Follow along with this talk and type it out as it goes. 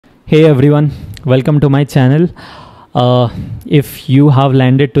Hey everyone, welcome to my channel. If you have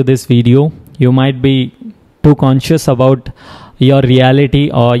landed to this video, you might be too conscious about your reality,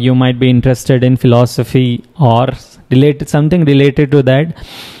 or you might be interested in philosophy or something related to that.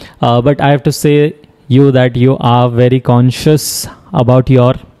 But I have to say you that you are very conscious about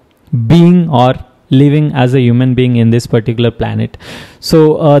your being or living as a human being in this particular planet.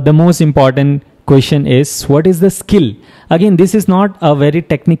 So the most important question is, what is the skill? Again, this is not a very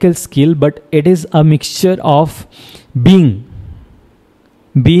technical skill, but it is a mixture of being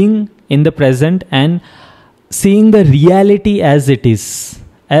in the present and seeing the reality as it is.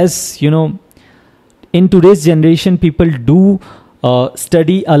 As you know, in today's generation, people do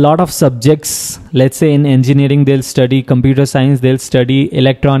study a lot of subjects. Let's say in engineering, they'll study computer science, they'll study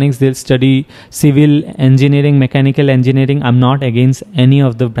electronics, they'll study civil engineering, mechanical engineering. I'm not against any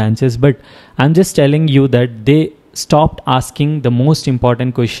of the branches, but I'm just telling you that they stopped asking the most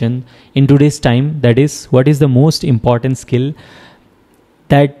important question in today's time. That is, what is the most important skill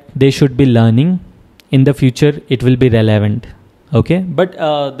that they should be learning in the future? It will be relevant. Okay, but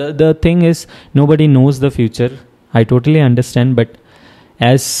the thing is, nobody knows the future. I totally understand, but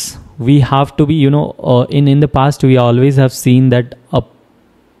as we have to be, in the past, we always have seen that a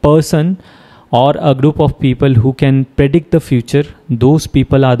person or a group of people who can predict the future, those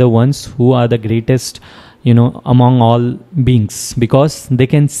people are the ones who are the greatest, among all beings, because they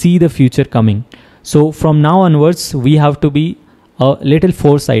can see the future coming. So from now onwards, we have to be a little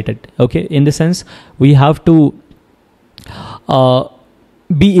foresighted. Okay, in the sense, we have to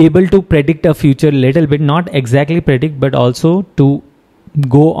be able to predict a future a little bit, not exactly predict, but also to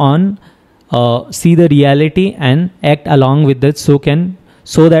go on, see the reality and act along with it,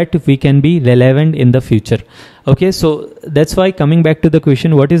 so that we can be relevant in the future. Okay, so that's why, coming back to the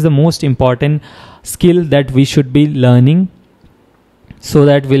question, what is the most important skill that we should be learning so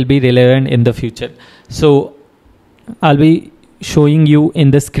that we'll be relevant in the future? So I'll be showing you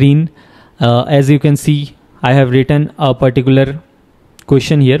in the screen. As you can see, I have written a particular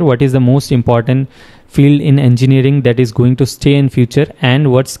question here. What is the most important field in engineering that is going to stay in future,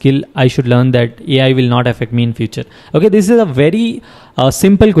 and what skill I should learn that AI will not affect me in future? Okay, this is a very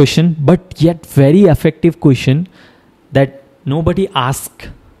simple question, but yet very effective question that nobody asks.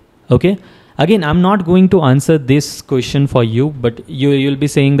 Okay, again, I'm not going to answer this question for you, but you'll be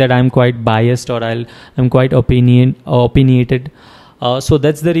saying that I'm quite biased, or I'm quite opinionated. So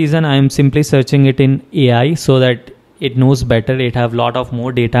that's the reason I'm simply searching it in AI, so that it knows better. It have lot of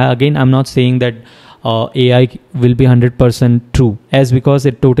more data. Again, I'm not saying that AI will be 100% true, because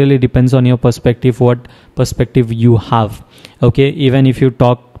it totally depends on your perspective, what perspective you have. Okay, even if you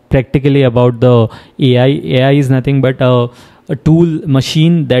talk practically about the AI is nothing but a tool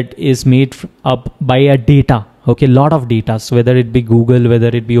machine that is made up by a data. Okay, lot of data, so whether it be Google, whether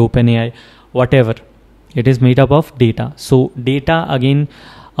it be OpenAI, whatever, it is made up of data. So data, again,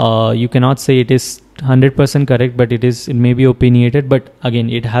 you cannot say it is 100% correct, but it may be opinionated, but again,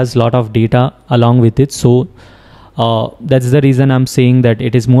 it has lot of data along with it. So that's the reason I'm saying that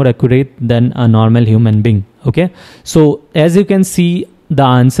it is more accurate than a normal human being. Okay, so as you can see the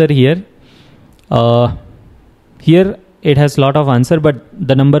answer here, here it has lot of answer, but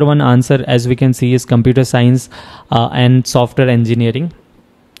the number one answer, as we can see, is computer science and software engineering.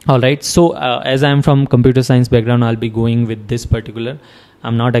 All right, so as I'm from computer science background, I'll be going with this particular.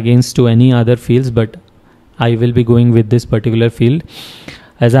 I'm not against to any other fields, but I will be going with this particular field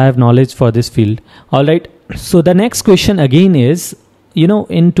as I have knowledge for this field. All right, so the next question again is,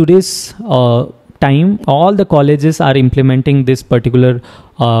 in today's time, all the colleges are implementing this particular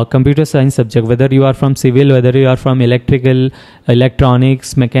computer science subject, whether you are from civil, whether you are from electrical,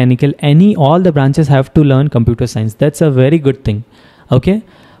 electronics, mechanical, all the branches have to learn computer science. That's a very good thing. Okay,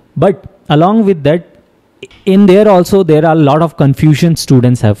 but along with that, in there also, there are a lot of confusion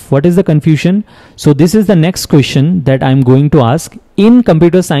students have. What is the confusion? So this is the next question that I'm going to ask. In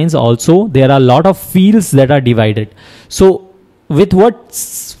computer science also, there are a lot of fields that are divided. So with what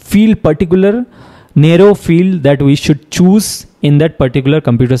field, particular narrow field that we should choose in that particular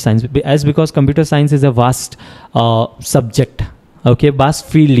computer science, because computer science is a vast subject. Okay, vast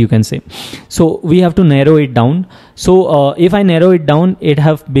field, you can say. So we have to narrow it down. So if I narrow it down, it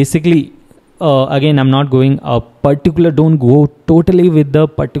have basically, again, I'm not going a particular, don't go totally with the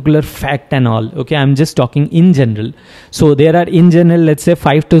particular fact and all. Okay, I'm just talking in general. So there are, in general, let's say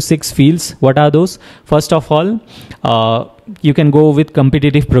 5 to 6 fields. What are those? First of all, you can go with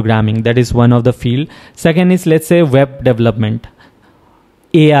competitive programming. That is one of the field. Second is, let's say, web development.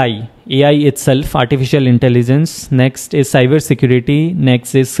 AI itself, artificial intelligence. Next is cyber security.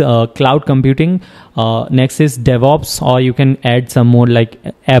 Next is cloud computing. Next is DevOps, or you can add some more like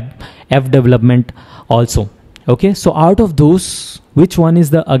app development also. Okay, so out of those, which one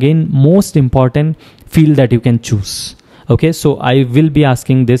is the again most important field that you can choose? Okay, so I will be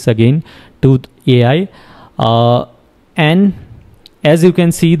asking this again to AI, and as you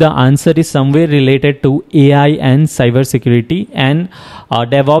can see, the answer is somewhere related to AI and cyber security and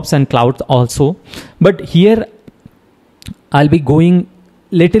DevOps and cloud also. But here I'll be going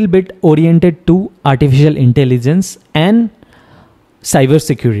little bit oriented to artificial intelligence and cyber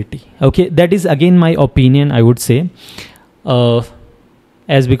security. Okay, that is again my opinion, I would say,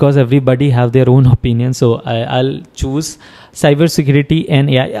 as because everybody have their own opinion, so I'll choose cyber security and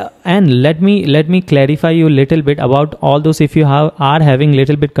AI. And let me clarify you a little bit about all those if you are having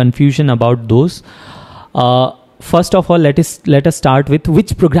little bit confusion about those. First of all, let us start with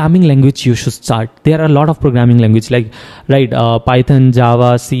which programming language you should start. There are a lot of programming language like Python,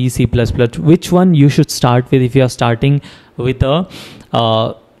 Java, C, C++. Which one you should start with if you are starting with a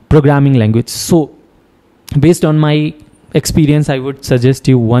programming language? So based on my experience, I would suggest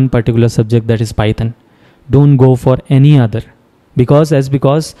you one particular subject, that is Python. Don't go for any other,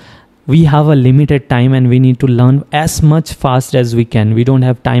 because we have a limited time and we need to learn as much fast as we can. We don't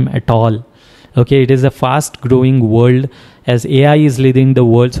have time at all. Okay, it is a fast growing world as AI is leading the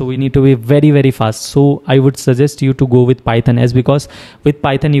world, so we need to be very, very fast. So I would suggest you to go with Python, as because with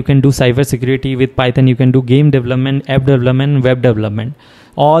Python you can do cyber security, with Python you can do game development, app development, web development.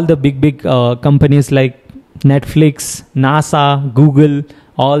 All the big companies like Netflix, NASA, Google,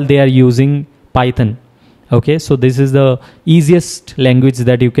 all they are using Python. Okay, so this is the easiest language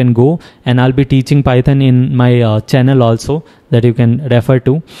that you can go, and I'll be teaching Python in my channel also, that you can refer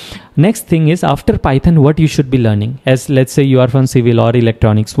to. Next thing is, after Python, what you should be learning, as let's say you are from civil or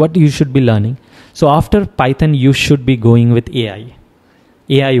electronics, what you should be learning. So after Python you should be going with AI.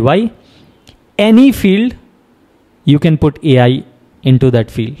 Why? Any field you can put AI into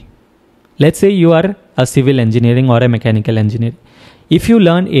that field. Let's say you are a civil engineering or a mechanical engineer. If you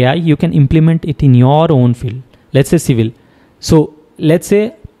learn AI, you can implement it in your own field. Let's say civil. So let's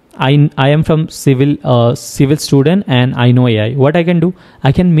say I am from civil student and I know AI. What I can do?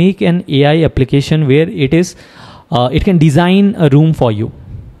 I can make an AI application where it can design a room for you.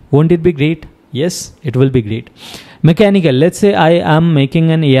 Won't it be great? Yes, it will be great. Mechanical. Let's say I am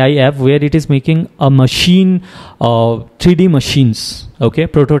making an AI app where it is making a machine, 3D machines. Okay,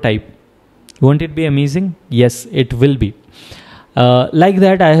 prototype. Won't it be amazing? Yes, it will be. Like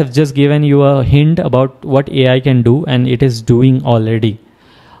that, I have just given you a hint about what AI can do, and it is doing already.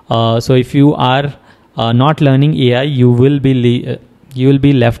 So if you are not learning AI, you will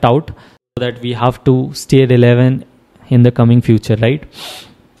be left out. So that we have to stay relevant in the coming future, right?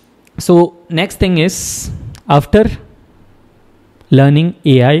 So next thing is, after learning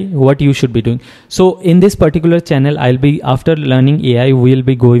AI, what you should be doing. So in this particular channel, I'll be, after learning AI, we'll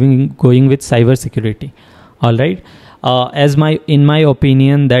be going with cyber security. All right. In my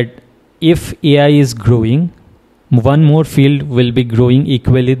opinion, that if AI is growing, one more field will be growing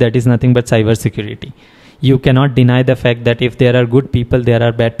equally. That is nothing but cyber security. You cannot deny the fact that if there are good people, there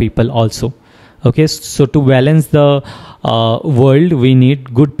are bad people also. Okay. So to balance the world, we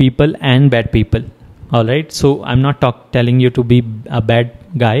need good people and bad people. All right, so I'm not telling you to be a bad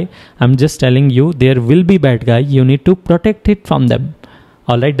guy. I'm just telling you there will be bad guy. You need to protect it from them.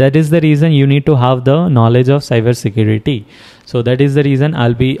 All right, that is the reason you need to have the knowledge of cyber security. So that is the reason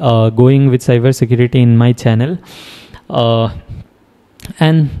I'll be going with cyber security in my channel.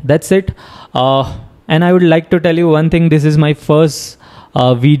 And that's it. And I would like to tell you one thing. This is my first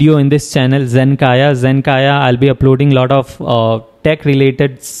video in this channel, Zenkayya. I'll be uploading a lot of tech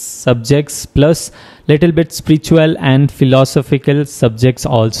related subjects, plus little bit spiritual and philosophical subjects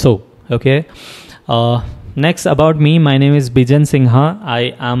also. Okay. Next, about me, my name is Bijan Singha.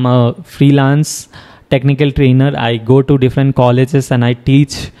 I am a freelance technical trainer. I go to different colleges and I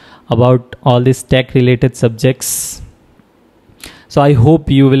teach about all these tech related subjects. So I hope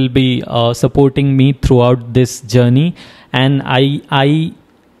you will be supporting me throughout this journey. And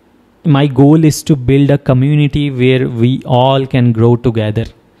my goal is to build a community where we all can grow together.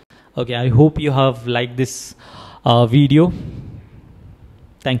 Okay, I hope you have liked this video.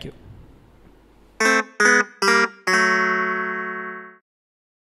 Thank you.